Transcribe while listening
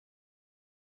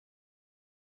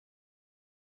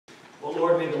O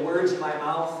Lord, may the words of my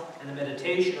mouth and the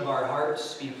meditation of our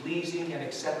hearts be pleasing and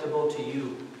acceptable to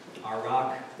you, our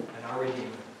rock and our Redeemer.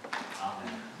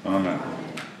 Amen. Amen.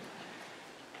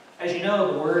 As you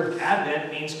know, the word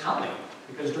Advent means coming,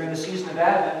 because during the season of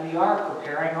Advent, we are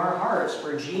preparing our hearts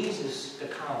for Jesus to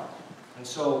come. And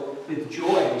so, with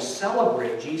joy, we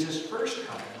celebrate Jesus' first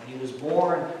coming, when he was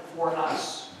born for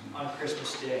us on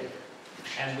Christmas Day.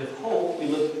 And with hope, we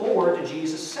look forward to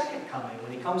Jesus' second coming,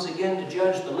 when he comes again to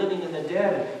judge the living and the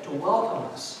dead, and to welcome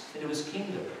us into his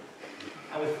kingdom.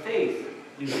 And with faith,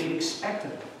 we wait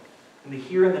expectantly in the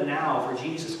here and the now for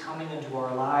Jesus coming into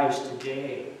our lives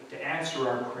today to answer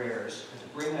our prayers, and to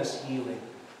bring us healing,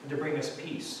 and to bring us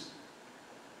peace.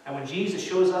 And when Jesus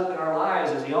shows up in our lives,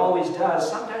 as he always does,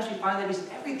 sometimes we find that he's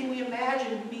everything we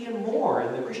imagined and be and more.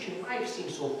 And the Christian life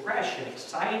seems so fresh and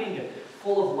exciting and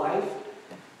full of life.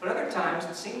 But other times,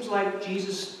 it seems like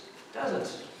Jesus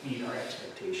doesn't meet our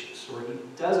expectations, or he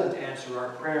doesn't answer our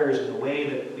prayers in the way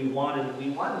that we wanted, and we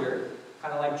wonder,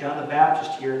 kind of like John the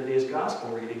Baptist here in today's gospel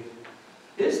reading,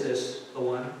 is this the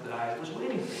one that I was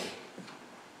waiting for?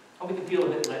 And we can feel a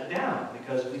bit let down,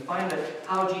 because we find that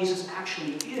how Jesus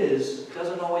actually is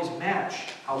doesn't always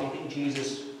match how we think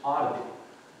Jesus ought to be.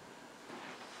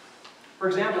 For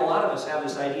example, a lot of us have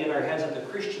this idea in our heads that the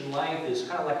Christian life is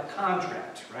kind of like a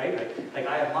contract, right? Like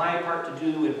I have my part to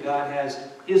do and God has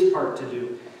his part to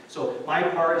do. So my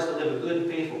part is to live a good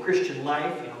and faithful Christian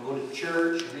life, go to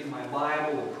church, read my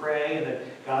Bible, and pray, and then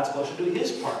God's supposed to do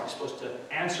his part. He's supposed to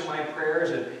answer my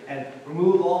prayers and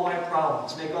remove all my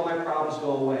problems, make all my problems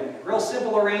go away. Real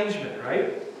simple arrangement,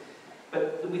 right?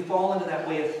 But we fall into that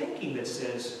way of thinking that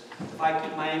says, if I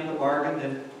keep my end of the bargain,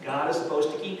 then God is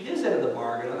supposed to keep his end of the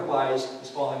bargain, otherwise he's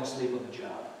falling asleep on the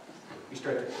job. We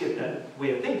start to get that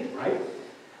way of thinking, right?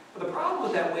 But the problem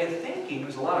with that way of thinking,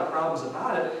 there's a lot of problems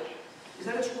about it, is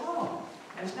that it's wrong.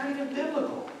 And it's not even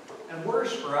biblical. And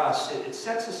worse for us, it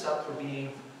sets us up for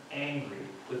being angry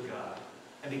with God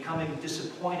and becoming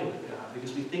disappointed with God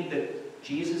because we think that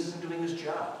Jesus isn't doing his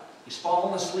job. He's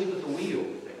fallen asleep at the wheel,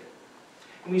 we think.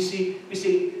 And we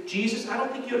say, Jesus, I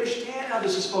don't think you understand how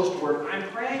this is supposed to work. I'm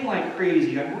praying like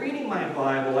crazy. I'm reading my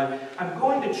Bible. I'm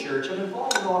going to church. I'm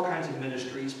involved in all kinds of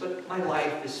ministries, but my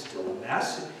life is still a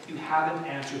mess. You haven't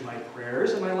answered my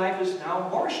prayers, and my life is now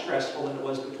more stressful than it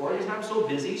was before because I'm so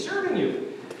busy serving you.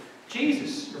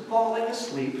 Jesus, you're falling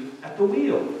asleep at the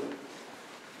wheel.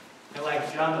 And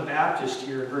like John the Baptist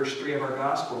here in verse 3 of our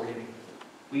gospel reading,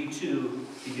 we too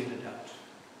begin to doubt.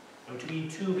 And we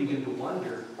too begin to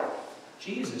wonder,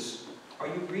 Jesus, are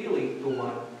you really the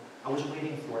one I was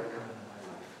waiting for to come into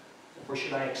my life? Or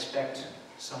should I expect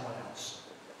someone else?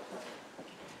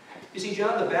 You see,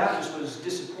 John the Baptist was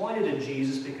disappointed in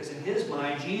Jesus because in his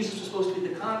mind, Jesus was supposed to be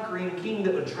the conquering king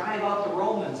that would drive out the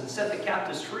Romans and set the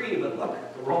captives free. But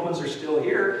look, the Romans are still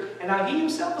here, and now he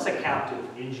himself is a captive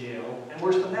in jail. And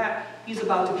worse than that, he's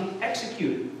about to be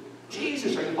executed.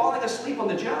 Jesus, are you falling asleep on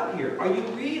the job here? Are you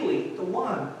really the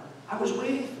one I was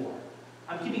waiting for?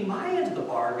 I'm keeping my end of the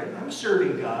bargain. I'm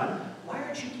serving God. Why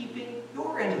aren't you keeping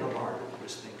your end of the bargain? He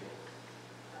was thinking.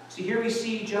 See, here we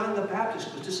see John the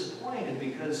Baptist was disappointed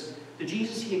because the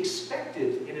Jesus he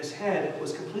expected in his head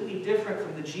was completely different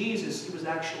from the Jesus he was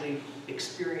actually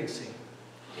experiencing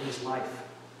in his life.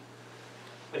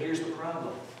 But here's the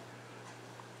problem.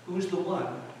 Who's the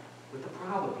one with the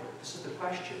problem here? This is the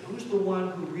question. Who's the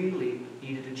one who really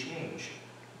needed to change?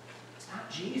 It's not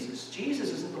Jesus.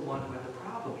 Jesus isn't the one who had the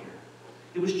problem here.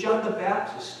 It was John the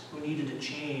Baptist who needed to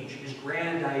change his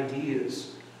grand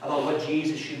ideas about what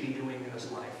Jesus should be doing in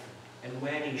his life and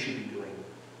when he should be doing it.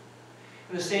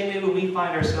 In the same way when we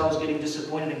find ourselves getting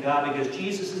disappointed in God because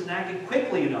Jesus isn't acting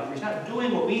quickly enough, he's not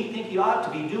doing what we think he ought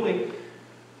to be doing,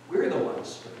 we're the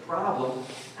ones with the problem,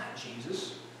 not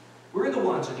Jesus. We're the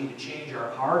ones who need to change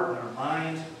our heart and our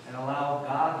mind and allow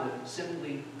God to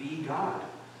simply be God.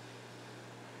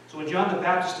 So when John the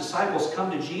Baptist's disciples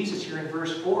come to Jesus here in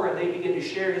verse 4 and they begin to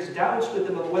share his doubts with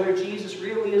him of whether Jesus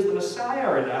really is the Messiah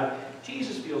or not,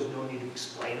 Jesus feels no need to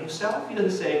explain himself. He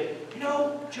doesn't say,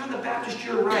 John the Baptist,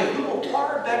 you're right. You know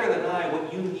far better than I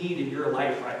what you need in your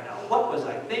life right now. What was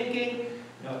I thinking?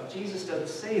 No, Jesus doesn't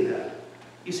say that.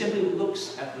 He simply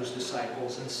looks at those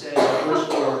disciples and says in verse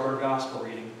 4 of our gospel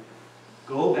reading,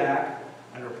 go back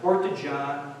and report to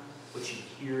John what you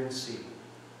hear and see.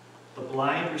 The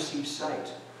blind receive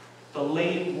sight. The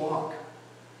lame walk.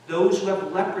 Those who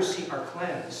have leprosy are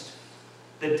cleansed.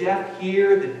 The deaf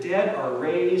hear, the dead are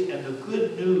raised, and the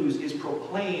good news is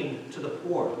proclaimed to the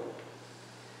poor.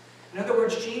 In other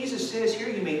words, Jesus says here,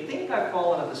 you may think I've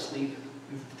fallen asleep.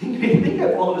 You may think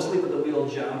I've fallen asleep at the wheel,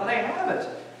 John, but I haven't.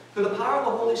 Through the power of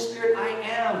the Holy Spirit, I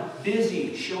am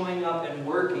busy showing up and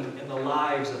working in the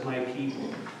lives of my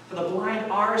people. For the blind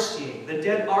are seeing, the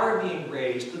dead are being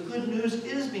raised, the good news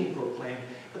is being proclaimed.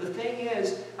 But the thing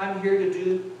is, I'm here to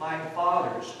do my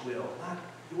Father's will, not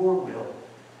your will.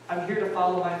 I'm here to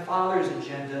follow my Father's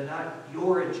agenda, not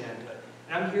your agenda.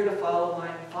 And I'm here to follow my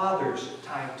Father's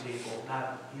timetable,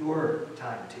 not your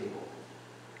timetable.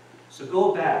 So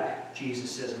go back, Jesus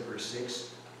says in verse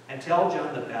 6, and tell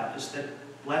John the Baptist that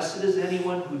blessed is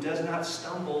anyone who does not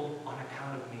stumble on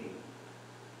account of me.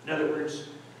 In other words,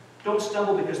 don't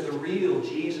stumble because the real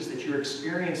Jesus that you're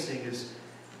experiencing is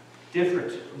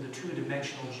different from the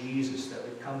two-dimensional Jesus that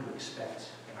we've come to expect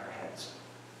in our heads.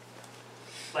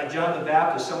 Like John the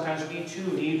Baptist, sometimes we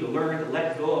too need to learn to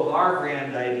let go of our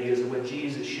grand ideas of what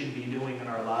Jesus should be doing in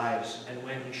our lives and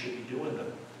when he should be doing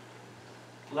them.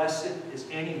 Blessed is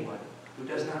anyone who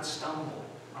does not stumble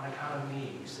on account of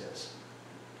me, he says.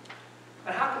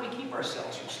 But how can we keep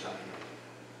ourselves from stumbling?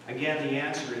 Again, the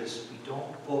answer is we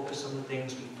don't focus on the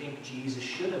things we think Jesus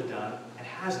should have done and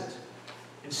hasn't.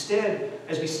 Instead,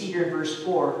 as we see here in verse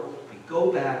 4, we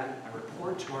go back and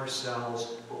report to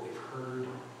ourselves what we've heard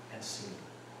and seen.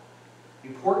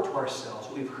 Report to ourselves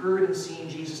what we've heard and seen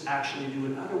Jesus actually do.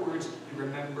 In other words, we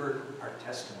remember our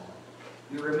testimony.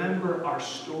 We remember our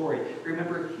story. We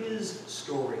remember his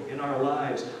story in our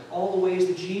lives. All the ways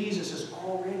that Jesus has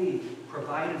already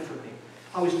provided for me.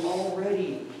 How he's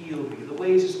already healed me. The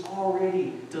ways he's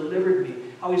already delivered me.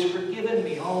 How he's forgiven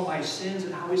me all my sins.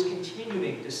 And how he's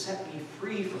continuing to set me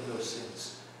free from those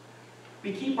sins.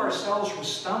 We keep ourselves from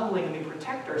stumbling and we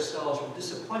protect ourselves from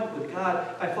disappointment with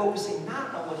God by focusing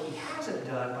not on what he hasn't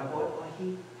done, but what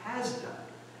he has done.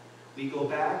 We go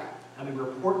back and we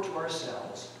report to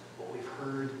ourselves what we've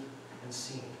heard and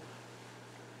seen.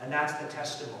 And that's the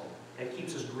testimony that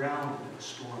keeps us grounded in the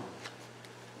storm.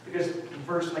 Because in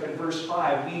verse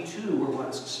 5, we too were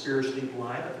once spiritually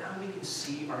blind, but now we can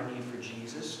see our need for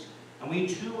Jesus. And we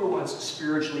too were once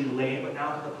spiritually lame, but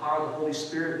now through the power of the Holy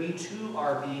Spirit, we too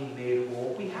are being made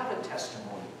whole. We have a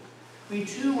testimony. We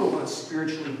too were once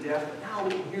spiritually deaf, but now we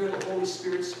can hear the Holy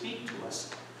Spirit speak to us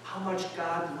how much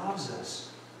God loves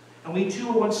us. And we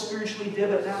too were once spiritually dead,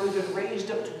 but now we've been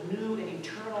raised up to new and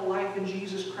eternal life in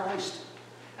Jesus Christ.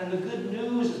 And the good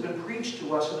news has been preached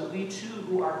to us so that we too,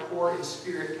 who are poor in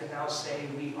spirit, can now say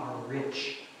we are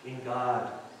rich in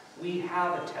God. We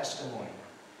have a testimony.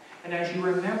 And as you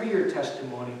remember your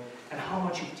testimony and how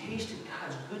much you've tasted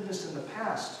God's goodness in the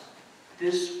past,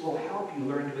 this will help you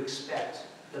learn to expect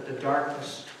that the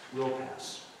darkness will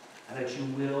pass and that you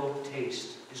will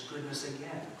taste his goodness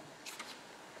again.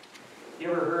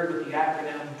 You ever heard what the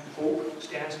acronym HOPE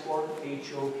stands for?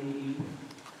 H-O-P-E?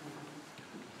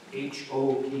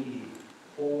 H-O-P-E.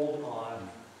 Hold on,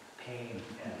 pain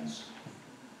ends.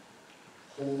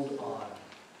 Hold on,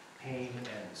 pain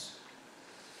ends.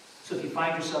 So if you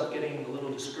find yourself getting a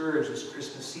little discouraged this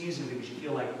Christmas season because you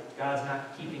feel like God's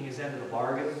not keeping his end of the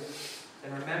bargain,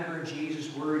 then remember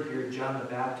Jesus' word here in John the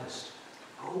Baptist.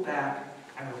 Go back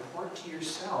and report to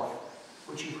yourself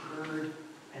what you've heard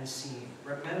and seen.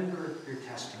 Remember your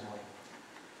testimony.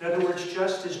 In other words,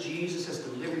 just as Jesus has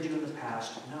delivered you in the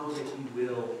past, know that he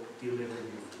will deliver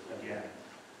you again.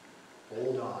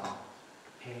 Hold on.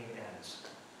 Pain ends.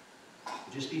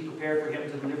 Just be prepared for him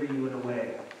to deliver you in a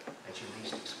way that you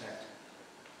least expect.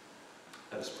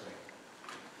 Let us pray.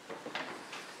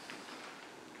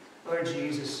 Lord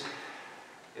Jesus,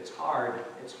 it's hard.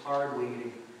 It's hard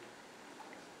waiting.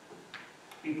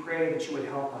 We pray that you would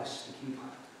help us to keep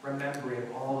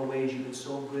remembering all the ways you've been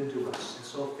so good to us and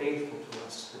so faithful to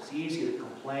us. It's easy to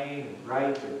complain and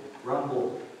gripe and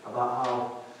grumble about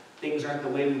how things aren't the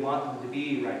way we want them to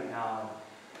be right now,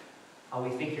 how we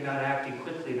think you're not acting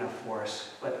quickly enough for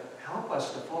us. But help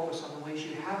us to focus on the ways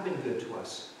you have been good to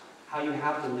us, how you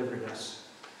have delivered us,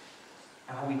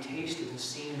 and how we tasted and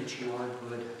seen that you are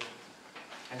good.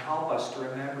 And help us to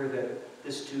remember that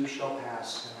this too shall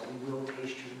pass and that we will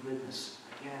taste your goodness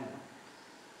again.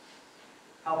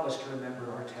 Help us to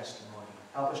remember our testimony.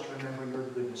 Help us to remember your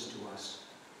goodness to us.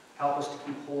 Help us to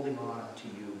keep holding on to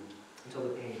you until the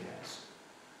pain ends.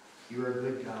 You are a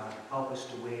good God. Help us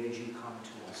to wait as you come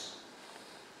to us.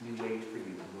 We wait for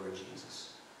you, Lord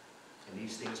Jesus. In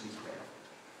these things we pray.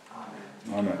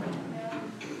 Amen.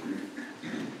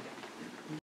 Amen.